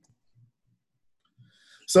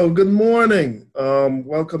So good morning.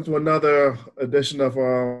 Welcome to another edition of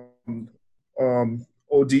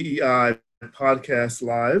ODEI podcast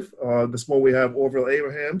live. This morning we have Orville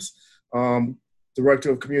Abrahams,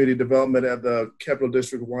 Director of Community Development at the Capital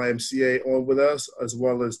District YMCA on with us, as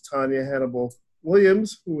well as Tanya Hannibal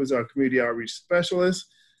Williams, who is our Community Outreach Specialist,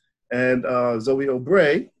 and Zoe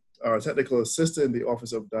O'Bray, our Technical Assistant in the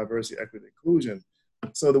Office of Diversity, Equity, and Inclusion.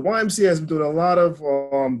 So the YMCA has been doing a lot of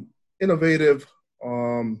innovative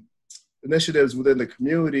initiatives within the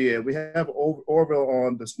community, and we have Orville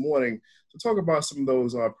on this morning to talk about some of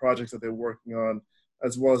those projects that they're working on,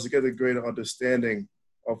 as well as to get a greater understanding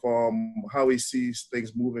of how he sees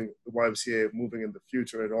things moving, the YMCA moving in the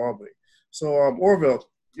future in Albany. So Orville,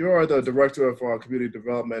 you are the Director of Community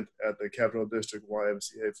Development at the Capital District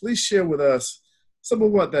YMCA. Please share with us some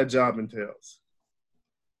of what that job entails.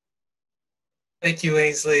 Thank you,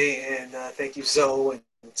 Ainsley, and thank you, Zoe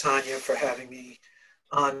and Tanya, for having me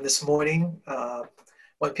on this morning.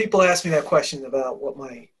 When people ask me that question about what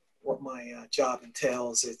my job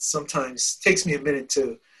entails, it sometimes takes me a minute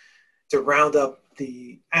to round up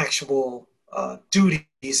the actual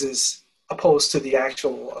duties as opposed to the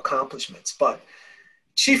actual accomplishments. But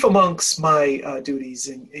chief amongst my duties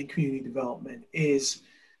in community development is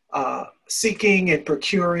seeking and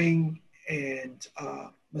procuring and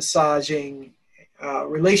massaging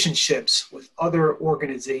relationships with other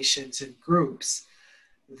organizations and groups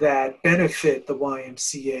that benefit the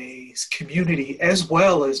YMCA's community, as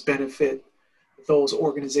well as benefit those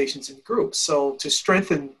organizations and groups. So to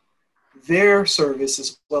strengthen their service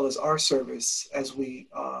as well as our service, as we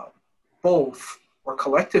both or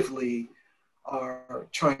collectively are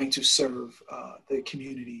trying to serve the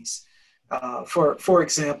communities. For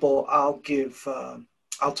example, I'll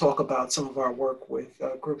talk about some of our work with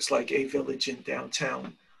groups like A Village in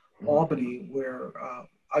downtown Albany, where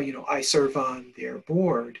I serve on their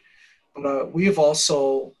board. But we have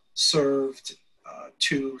also served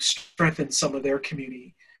to strengthen some of their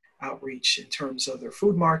community outreach in terms of their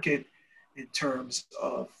food market, in terms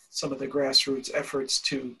of some of the grassroots efforts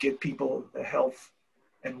to get people the health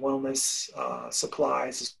and wellness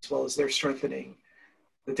supplies, as well as their strengthening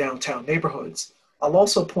the downtown neighborhoods. I'll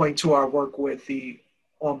also point to our work with the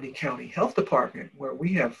Albany County Health Department, where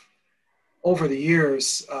we have, over the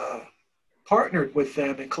years, partnered with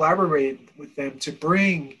them and collaborated with them to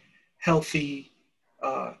bring healthy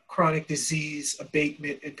chronic disease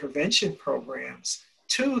abatement and prevention programs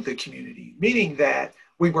to the community, meaning that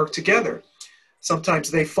we work together.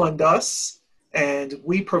 Sometimes they fund us, and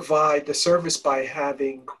we provide the service by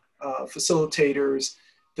having facilitators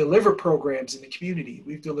deliver programs in the community.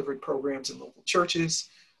 We've delivered programs in local churches.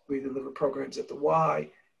 We deliver programs at the Y,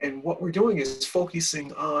 and what we're doing is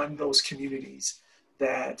focusing on those communities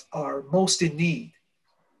that are most in need.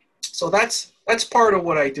 So that's part of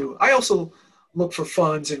what I do. I also look for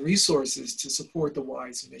funds and resources to support the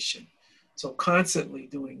Y's mission. So constantly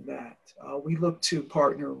doing that. We look to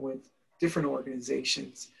partner with different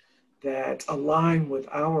organizations that align with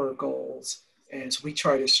our goals as we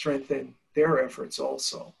try to strengthen their efforts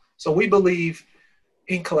also. So we believe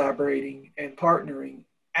in collaborating and partnering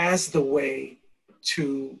as the way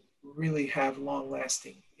to really have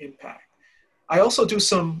long-lasting impact. I also do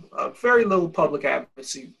some very little public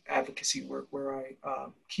advocacy work where I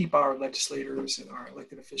keep our legislators and our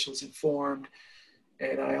elected officials informed,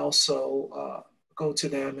 and I also go to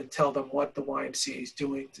them and tell them what the YMCA is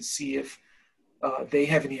doing to see if they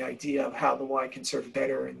have any idea of how the Y can serve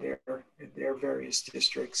better in their various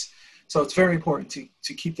districts. So it's very important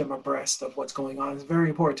to keep them abreast of what's going on. It's very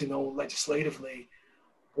important to know legislatively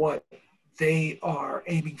what they are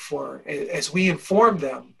aiming for as we inform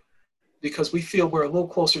them, because we feel we're a little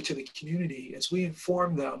closer to the community as we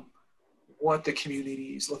inform them what the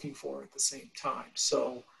community is looking for at the same time.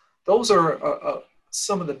 So those are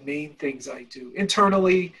some of the main things I do.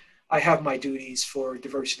 Internally, I have my duties for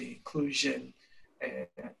diversity and inclusion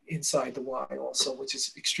inside the Y also, which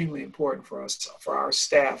is extremely important for us, for our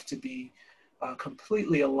staff to be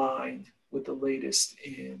completely aligned with the latest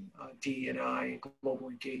in DE&I and global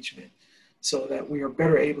engagement, so that we are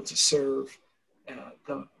better able to serve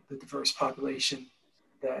the diverse population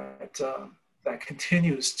that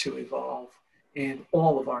continues to evolve in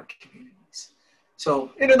all of our communities.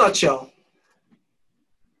 So in a nutshell,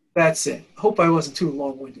 that's it. Hope I wasn't too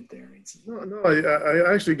long-winded there. No,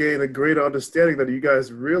 I actually gained a greater understanding that you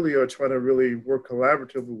guys really are trying to really work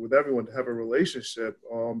collaboratively with everyone to have a relationship.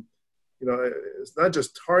 It's not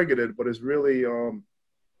just targeted, but it's really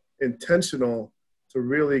intentional to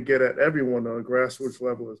really get at everyone on a grassroots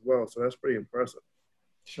level as well. So that's pretty impressive.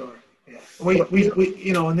 Sure. Yeah. We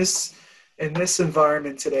in this in this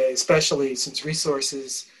environment today, especially since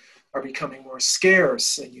resources are becoming more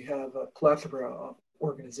scarce and you have a plethora of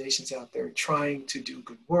organizations out there trying to do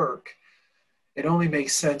good work, it only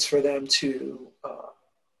makes sense for them to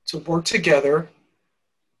work together,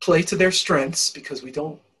 play to their strengths, because we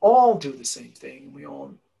don't all do the same thing. We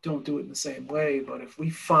all don't do it in the same way. But if we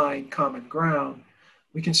find common ground,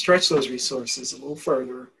 we can stretch those resources a little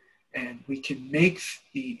further, and we can make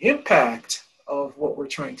the impact of what we're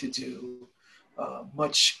trying to do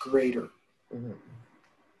much greater. Mm-hmm.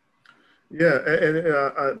 Yeah,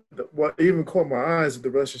 and what even caught my eyes is the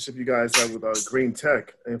relationship you guys have with Green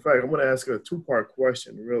Tech. In fact, I want to ask a two-part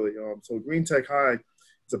question, really. So Green Tech High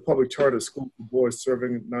is a public charter school for boys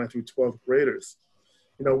serving 9th through 12th graders.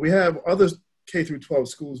 You know, we have other K through 12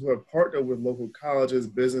 schools who have partnered with local colleges,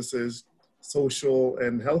 businesses, social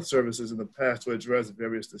and health services in the past to address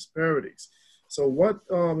various disparities. So what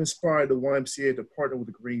inspired the YMCA to partner with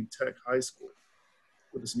the Green Tech High School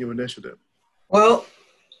with this new initiative? Well,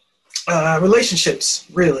 relationships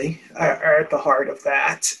really are at the heart of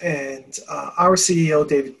that. And our CEO,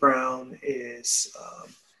 David Brown, is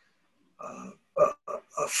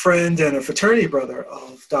a friend and a fraternity brother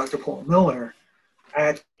of Dr. Paul Miller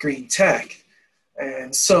at Green Tech.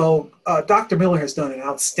 And so Dr. Miller has done an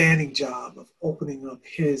outstanding job of opening up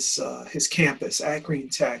his campus at Green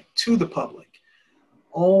Tech to the public,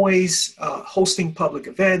 always hosting public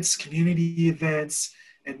events, community events,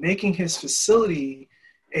 and making his facility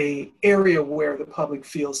an area where the public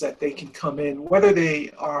feels that they can come in, whether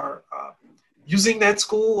they are using that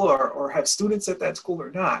school or have students at that school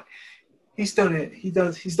or not. He's done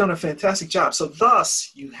a fantastic job. So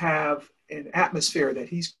thus you have an atmosphere that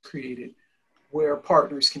he's created where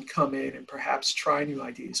partners can come in and perhaps try new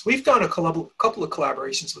ideas. We've done a couple of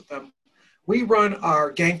collaborations with them. We run our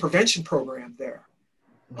gang prevention program there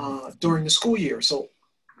during the school year. So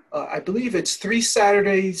I believe it's 3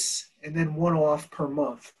 Saturdays and then 1 off per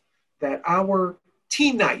month that our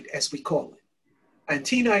teen night, as we call it. And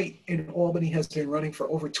teen night in Albany has been running for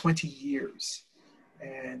over 20 years.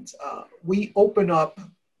 And we open up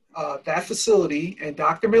that facility, and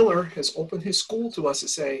Dr. Miller has opened his school to us to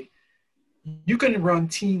say, you can run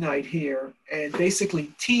teen night here, and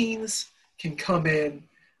basically teens can come in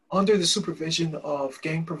under the supervision of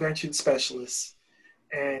gang prevention specialists,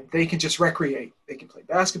 and they can just recreate. They can play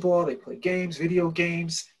basketball, they play games, video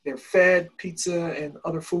games, they're fed, pizza and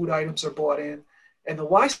other food items are bought in, and the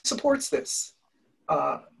Y supports this.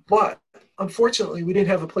 But unfortunately, we didn't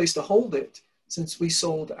have a place to hold it since we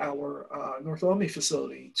sold our North Albany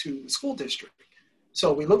facility to the school district.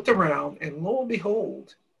 So we looked around, and lo and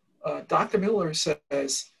behold, Dr. Miller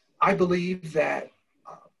says, I believe that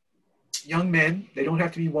young men, they don't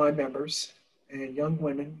have to be Y members, and young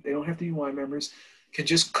women, they don't have to be Y members, can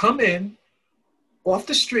just come in off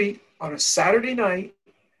the street on a Saturday night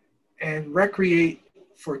and recreate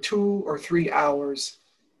for 2 or 3 hours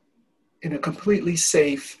in a completely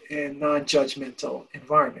safe and non-judgmental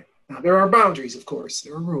environment. Now, there are boundaries, of course,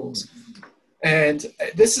 there are rules. And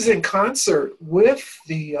this is in concert with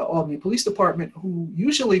the Albany Police Department, who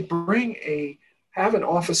usually have an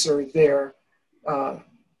officer there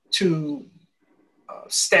to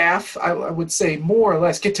staff, I would say more or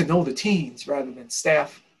less get to know the teens rather than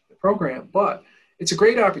staff the program. But it's a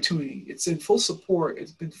great opportunity. It's in full support.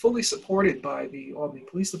 It's been fully supported by the Albany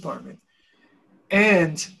Police Department.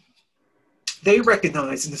 And they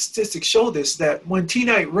recognize, and the statistics show this, that when teen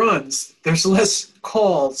night runs, there's less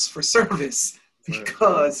calls for service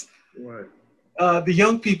because the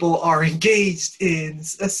young people are engaged in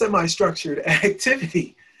a semi-structured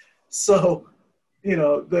activity. So, you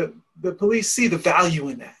know, the police see the value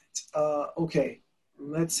in that. Okay,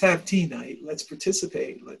 let's have teen night, let's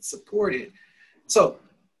participate, let's support it. So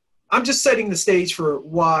I'm just setting the stage for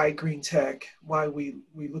why Green Tech, why we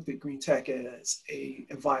looked at Green Tech as a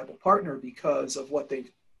viable partner, because of what they've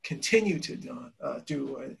continued to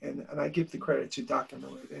do. And I give the credit to Dr.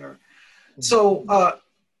 Miller there. So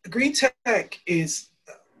Green Tech is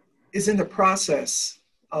in the process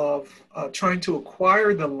of trying to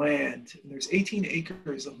acquire the land. There's 18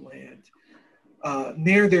 acres of land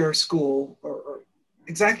near their school, or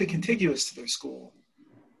exactly contiguous to their school,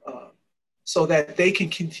 so that they can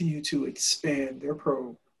continue to expand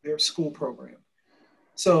their school program.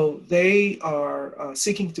 So they are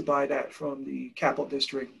seeking to buy that from the Capital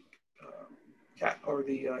District or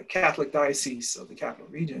the Catholic Diocese of the Capital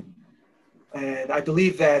Region. And I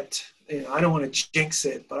believe that, you know, I don't want to jinx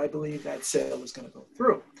it, but I believe that sale is going to go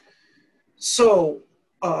through. So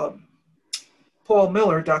Paul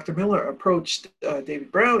Miller, Dr. Miller, approached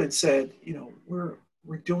David Brown and said, you know,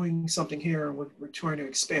 we're doing something here, and we're trying to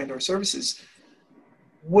expand our services.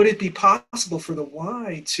 would it be possible for the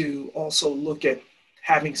Y to also look at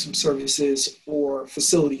having some services or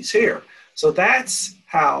facilities here? So that's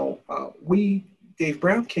how Dave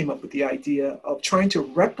Brown came up with the idea of trying to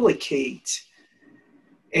replicate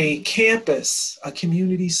a campus, a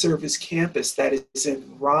community service campus that is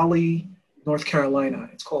in Raleigh, North Carolina.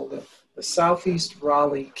 It's called the Southeast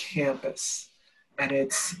Raleigh Campus. And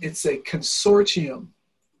it's a consortium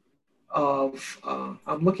of,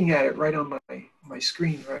 I'm looking at it right on my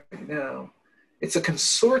screen right now. It's a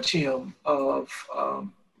consortium of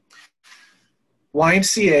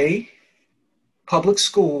YMCA, public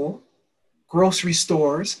school, grocery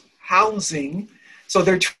stores, housing. So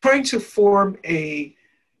they're trying to form a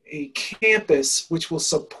campus which will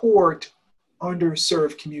support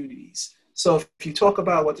underserved communities. So if you talk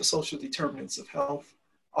about what the social determinants of health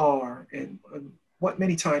are and what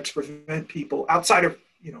many times prevent people outside of,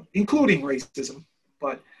 including racism,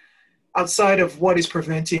 but outside of what is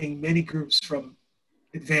preventing many groups from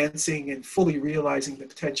advancing and fully realizing the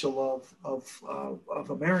potential of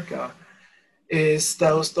America, is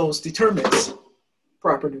those determinants: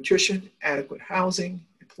 proper nutrition, adequate housing,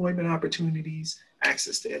 employment opportunities,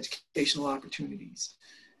 access to educational opportunities,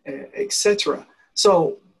 etc.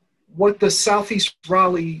 So what the Southeast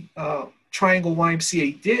Raleigh Triangle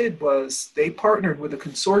YMCA did was they partnered with a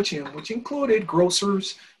consortium which included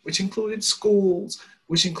grocers, which included schools,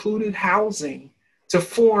 which included housing, to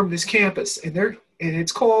form this campus. And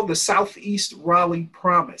it's called the Southeast Raleigh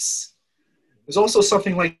Promise. There's also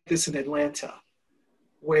something like this in Atlanta,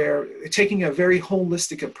 where they're taking a very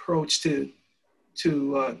holistic approach to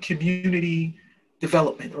community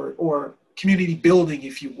development or community building,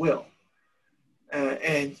 if you will.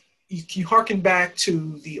 And you harken back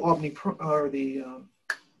to the Albany or the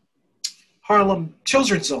Harlem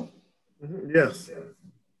Children's Zone. Mm-hmm. Yes.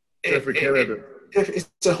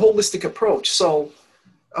 It's a holistic approach. So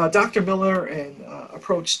Dr. Miller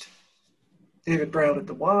approached David Brown at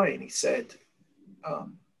the Y, and he said,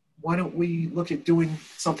 why don't we look at doing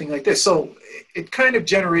something like this? So it kind of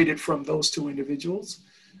generated from those two individuals.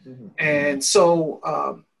 Mm-hmm. And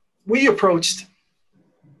so we approached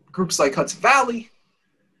groups like Hudson Valley.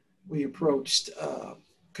 We approached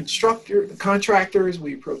contractors.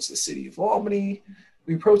 We approached the city of Albany.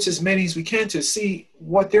 We approached as many as we can to see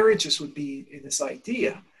what their interest would be in this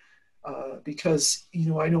idea. Because,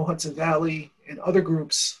 I know Hudson Valley and other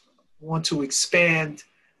groups want to expand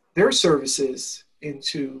their services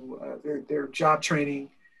into their job training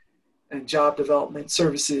and job development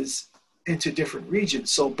services into different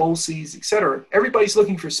regions. So BOCES, et cetera. Everybody's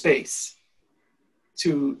looking for space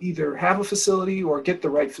to either have a facility or get the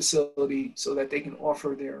right facility so that they can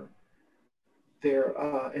offer their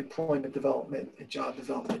employment development and job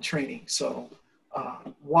development training. So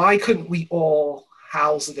why couldn't we all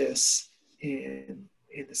house this in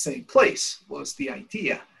the same place was the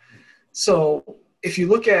idea. So if you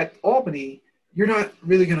look at Albany, you're not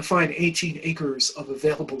really going to find 18 acres of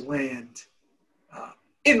available land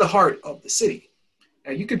in the heart of the city.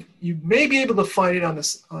 Now you may be able to find it on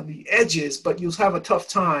the edges, but you'll have a tough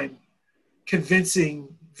time convincing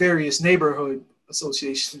various neighborhood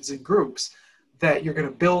associations and groups that you're going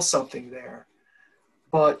to build something there.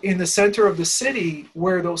 But in the center of the city,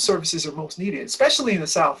 where those services are most needed, especially in the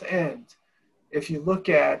South End, if you look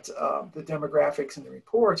at the demographics in the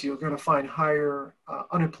reports, you're going to find higher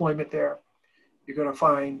unemployment there. You're going to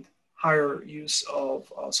find higher use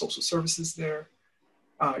of social services there.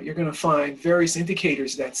 You're going to find various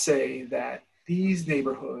indicators that say that these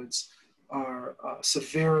neighborhoods are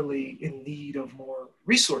severely in need of more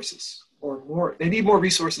resources, they need more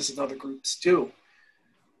resources than other groups do.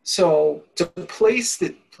 So to place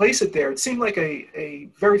it there, it seemed like a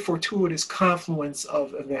very fortuitous confluence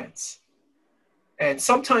of events. And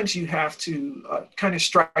sometimes you have to kind of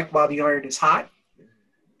strike while the iron is hot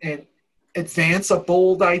and advance a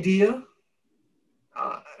bold idea,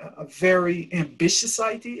 a very ambitious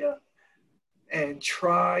idea, and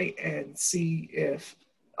try and see if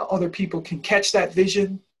other people can catch that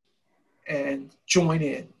vision and join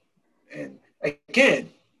in. And again,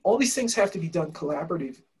 all these things have to be done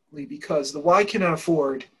collaboratively because the Y cannot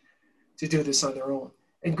afford to do this on their own.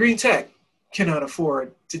 And Green Tech cannot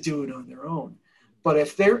afford to do it on their own. But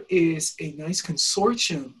if there is a nice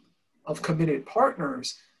consortium of committed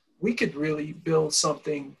partners, we could really build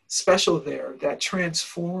something special there that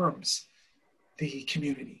transforms the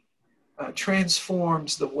community,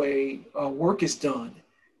 transforms the way work is done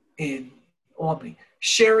in Albany.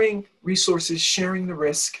 Sharing resources, sharing the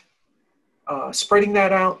risk, spreading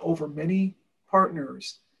that out over many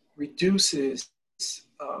partners reduces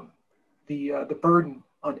the burden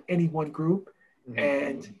on any one group, mm-hmm.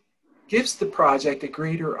 and gives the project a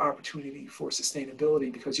greater opportunity for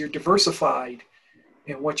sustainability because you're diversified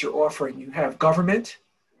in what you're offering. You have government,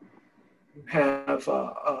 you have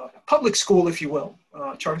public school, if you will.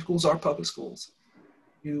 Charter schools are public schools.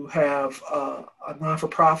 You have a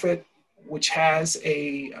non-for-profit, which has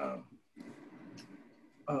a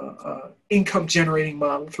income generating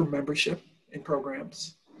model through membership in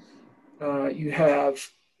programs. You have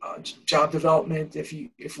job development.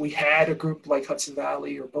 If we had a group like Hudson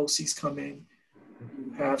Valley or BOCES come in,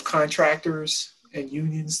 you have contractors and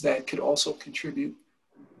unions that could also contribute.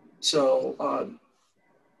 So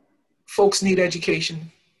folks need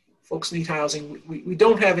education, folks need housing. We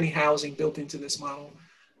don't have any housing built into this model,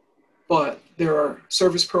 but there are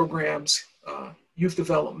service programs, youth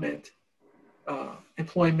development,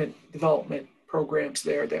 employment development programs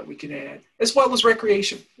there that we can add, as well as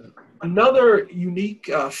recreation. Another unique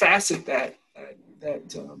facet that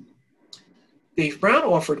Dave Brown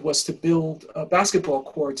offered was to build basketball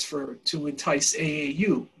courts to entice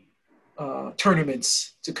AAU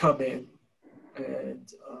tournaments to come in. And,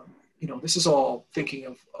 this is all thinking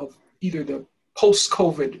of either the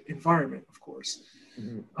post-COVID environment, of course,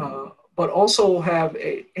 but also have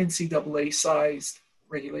a NCAA-sized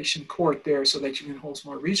regulation court there so that you can host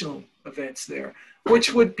more regional events there,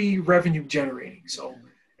 which would be revenue generating. So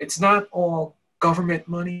it's not all government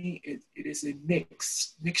money. It is a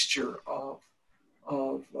mixture of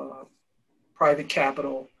private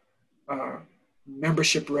capital,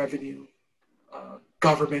 membership revenue,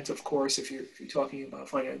 government, of course, if you're talking about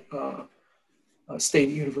state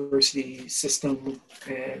university system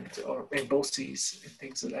and BOCES and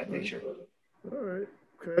things of that nature. All right.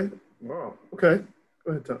 Okay. Wow. Okay.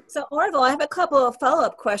 Go ahead, Tom. So Orville, I have a couple of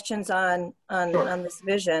follow-up questions on this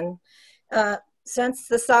vision. Since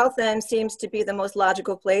the South End seems to be the most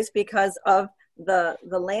logical place because of the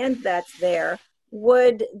land that's there,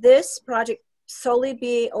 would this project solely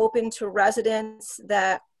be open to residents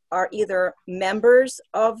that are either members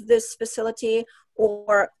of this facility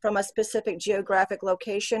or from a specific geographic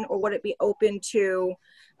location, or would it be open to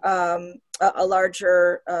a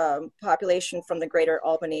larger population from the greater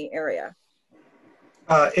Albany area?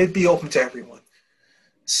 It'd be open to everyone.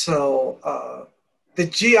 So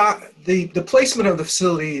the placement of the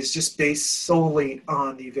facility is just based solely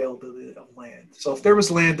on the availability of land. So if there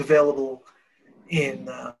was land available in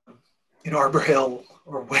Arbor Hill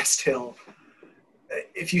or West Hill,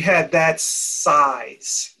 if you had that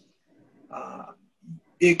size,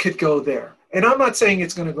 it could go there. And I'm not saying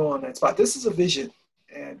it's going to go on that spot. This is a vision,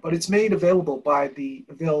 but it's made available by the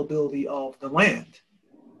availability of the land.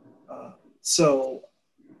 So,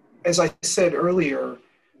 as I said earlier,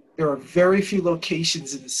 there are very few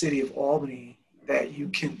locations in the city of Albany that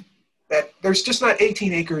there's just not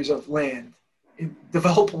 18 acres of land,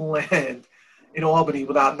 developable land in Albany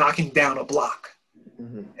without knocking down a block.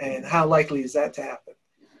 Mm-hmm. And how likely is that to happen?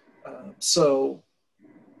 So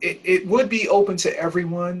it would be open to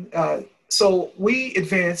everyone. So we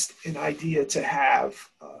advanced an idea to have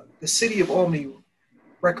the city of Albany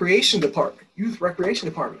recreation department, youth recreation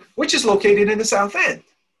department, which is located in the South End.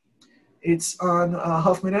 It's on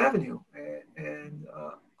Huffman Avenue and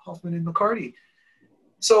Huffman and McCarty.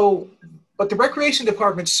 So, but the recreation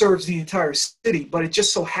department serves the entire city, but it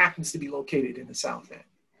just so happens to be located in the South End.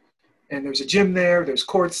 And there's a gym there, there's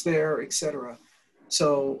courts there, etc.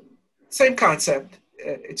 So, same concept.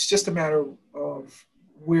 It's just a matter of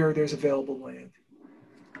where there's available land.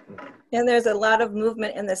 And there's a lot of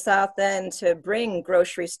movement in the South End to bring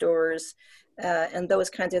grocery stores and those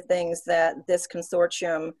kinds of things that this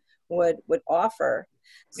consortium would offer.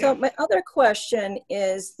 So my other question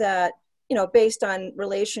is that, based on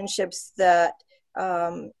relationships that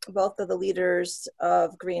both of the leaders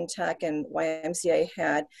of Green Tech and YMCA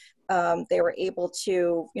had, they were able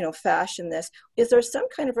to, fashion this. Is there some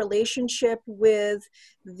kind of relationship with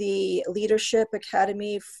the Leadership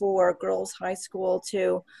Academy for Girls High School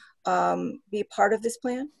to be part of this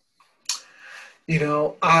plan?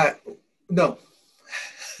 No. I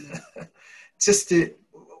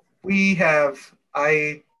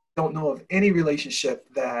don't know of any relationship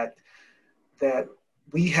that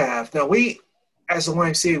we have. Now, we, as a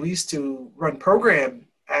YMCA, we used to run program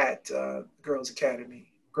at Girls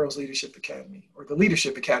Leadership Academy, or the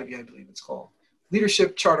Leadership Academy, I believe it's called.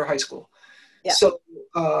 Leadership Charter High School. Yeah. So,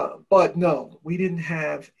 but no, we didn't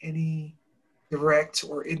have any direct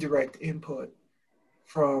or indirect input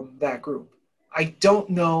from that group. I don't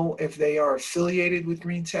know if they are affiliated with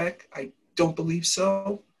Green Tech. I don't believe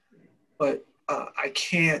so, but I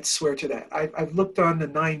can't swear to that. I've looked on the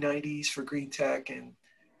 990s for Green Tech, and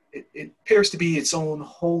it appears to be its own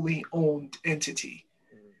wholly owned entity.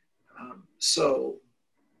 So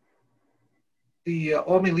the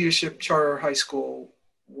Albany Leadership Charter High School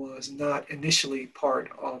was not initially part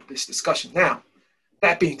of this discussion. Now,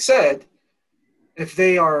 that being said, if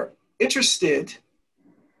they are interested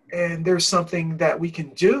and there's something that we can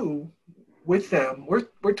do with them,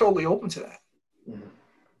 we're totally open to that.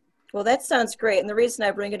 Well, that sounds great. And the reason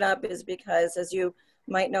I bring it up is because, as you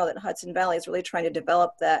might know, that Hudson Valley is really trying to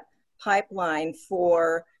develop that pipeline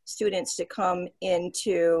for students to come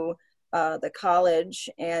into the college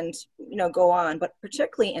and, you know, go on, but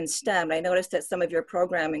particularly in STEM. I noticed that some of your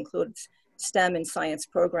program includes STEM and science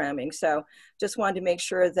programming. So just wanted to make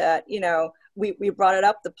sure that, you know, we brought it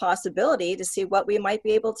up, the possibility to see what we might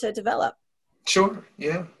be able to develop. Sure,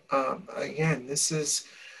 yeah. Again, this is,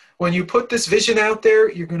 when you put this vision out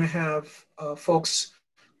there, you're going to have folks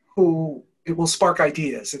who, it will spark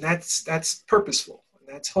ideas, and that's purposeful. And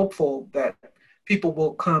that's hopeful that people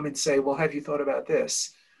will come and say, well, have you thought about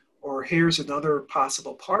this? Or here's another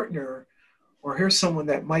possible partner, or here's someone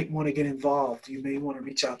that might want to get involved. You may want to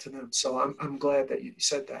reach out to them. So I'm glad that you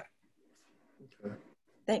said that. Okay.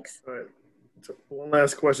 Thanks. All right. So one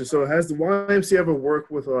last question. So has the YMCA ever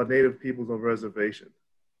worked with Native peoples on reservation?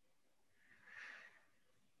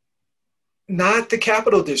 Not the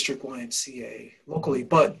Capital District YMCA locally,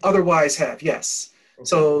 but otherwise have, yes. Okay.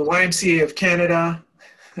 So YMCA of Canada,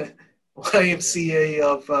 YMCA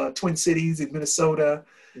of Twin Cities in Minnesota,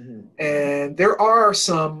 and there are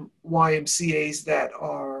some YMCAs that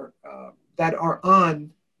are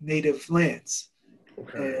on Native lands,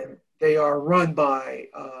 and they are run by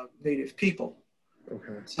Native people.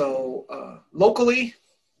 Okay. So locally,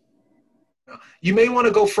 you may want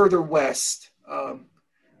to go further west.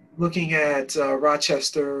 Looking at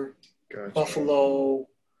Rochester, gotcha. Buffalo,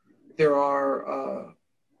 there are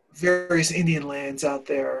various Indian lands out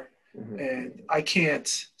there. And I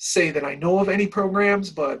can't say that I know of any programs,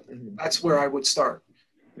 but that's where I would start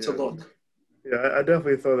to look. Yeah, I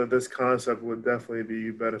definitely thought that this concept would definitely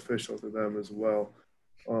be beneficial to them as well.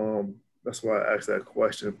 That's why I asked that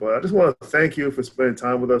question. But I just want to thank you for spending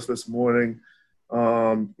time with us this morning.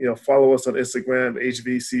 You know, follow us on Instagram,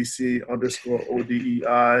 HVCC_ODEI.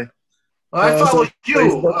 I follow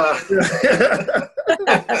you.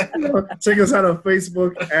 Check us out on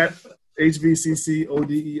Facebook at HVCC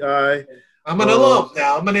ODEI. I'm an alum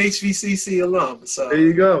now. I'm an HVCC alum. So there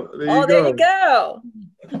you go. There you go.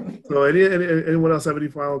 So anyone else have any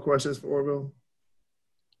final questions for Orville?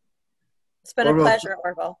 It's been a pleasure,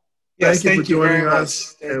 Orville. Yes, thank you for joining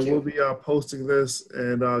us. And we'll be posting this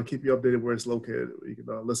and keep you updated where it's located. You can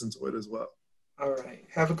listen to it as well. All right.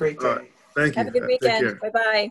 Have a great day. Right. Thank you. Have a good weekend. Bye-bye.